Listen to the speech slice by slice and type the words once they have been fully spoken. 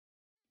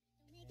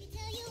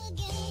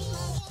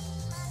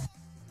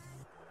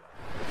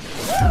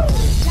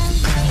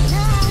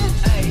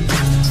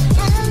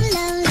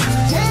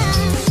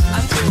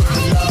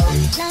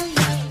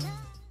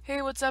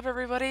What's up,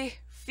 everybody?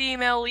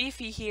 Female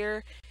Leafy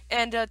here,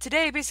 and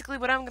today, basically,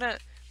 what I'm gonna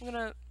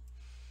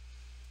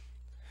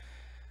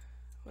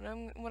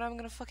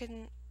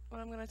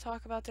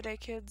talk about today,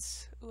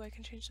 kids. Ooh, I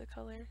can change the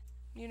color.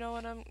 You know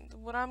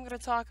what I'm gonna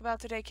talk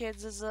about today,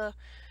 kids, is the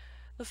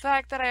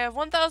fact that I have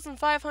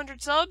 1,500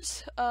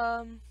 subs.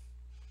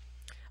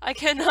 I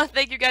cannot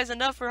thank you guys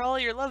enough for all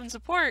your love and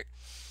support,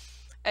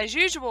 as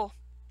usual.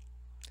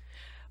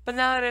 But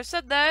now that I've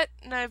said that,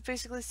 and I've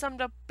basically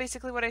summed up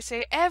what I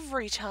say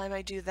every time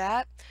I do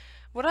that,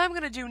 what I'm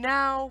gonna do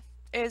now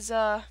is,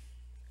 let's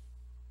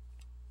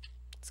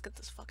get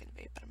this fucking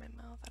vape out of my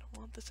mouth. I don't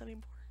want this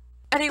anymore.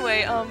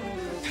 Anyway,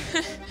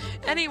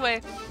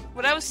 anyway,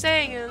 what I was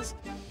saying is,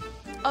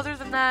 other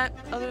than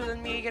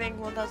me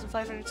getting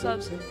 1,500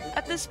 subs,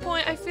 at this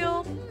point I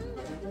feel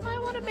I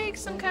want to make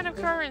some kind of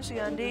currency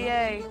on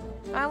DA.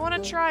 I want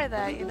to try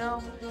that, you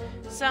know?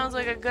 Sounds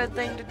like a good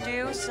thing to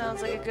do,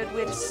 sounds like a good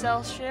way to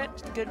sell shit,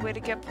 a good way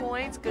to get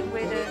points, good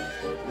way to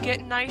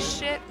get nice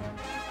shit,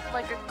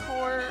 like a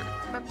core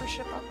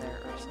membership on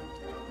there or something.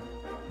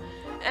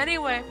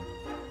 Anyway,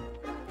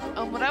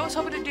 what I was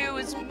hoping to do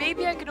is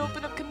maybe I could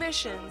open up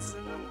commissions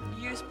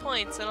and use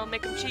points, and I'll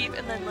make them cheap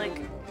and then,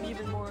 like,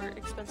 even more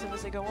expensive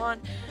as they go on.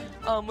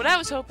 What I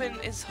was hoping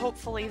is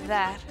hopefully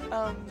that,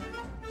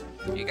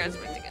 you guys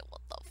might think,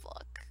 what the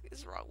fuck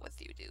is wrong with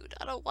you, dude?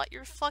 I don't want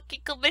your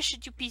fucking commission,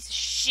 you piece of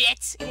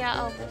shit!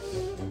 Yeah,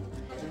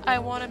 I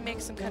want to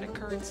make some kind of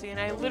currency, and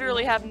I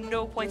literally have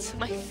no points in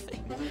my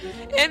thing.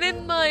 And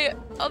in my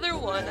other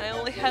one, I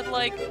only had,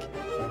 like,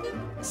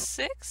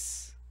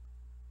 6?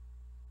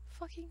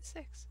 Fucking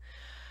 6.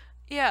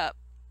 Yeah,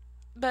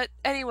 but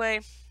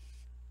anyway,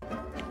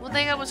 one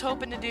thing I was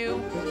hoping to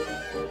do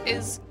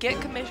is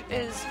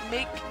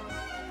make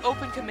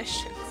open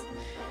commissions.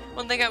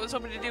 One thing I was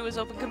hoping to do is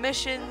open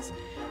commissions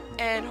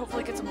and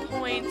hopefully get some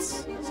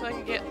points so I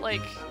could get,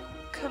 like,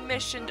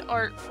 commissioned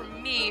art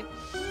from me,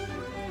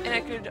 and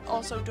I could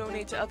also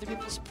donate to other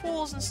people's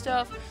pools and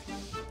stuff,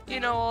 you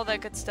know, all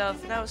that good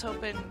stuff. And I was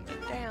hoping,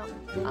 damn,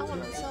 I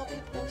want to sell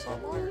people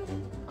some art.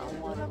 I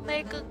want to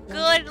make a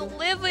good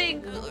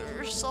living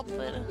or something.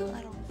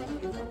 I don't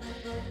fucking know.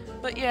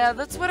 But yeah,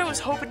 that's what I was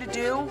hoping to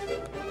do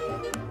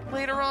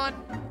later on.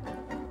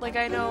 Like,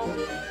 I know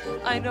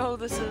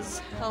this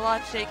is a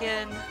lot to take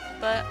in,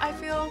 but I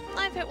feel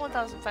I've hit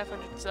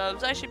 1,500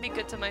 subs. I should be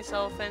good to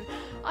myself, and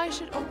I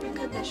should open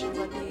commissions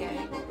on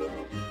DA.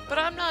 But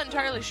I'm not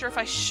entirely sure if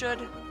I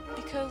should,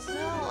 because,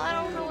 well, I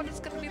don't know what it's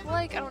gonna be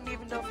like. I don't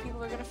even know if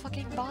people are gonna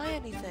fucking buy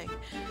anything.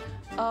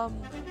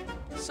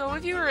 So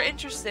if you are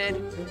interested,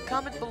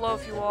 comment below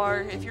if you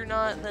are. If you're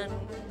not, then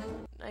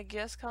I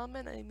guess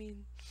comment. I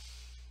mean,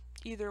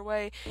 either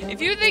way. If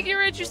you think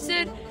you're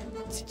interested,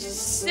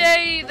 just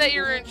say that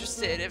you're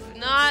interested. If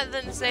not,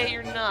 then say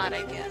you're not,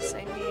 I guess.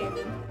 I mean,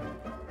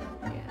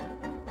 yeah.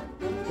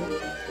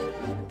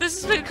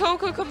 This has been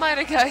Coco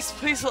Kamida, guys.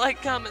 Please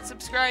like, comment,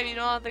 subscribe, you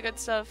know, all the good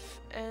stuff.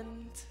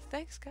 And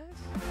thanks, guys.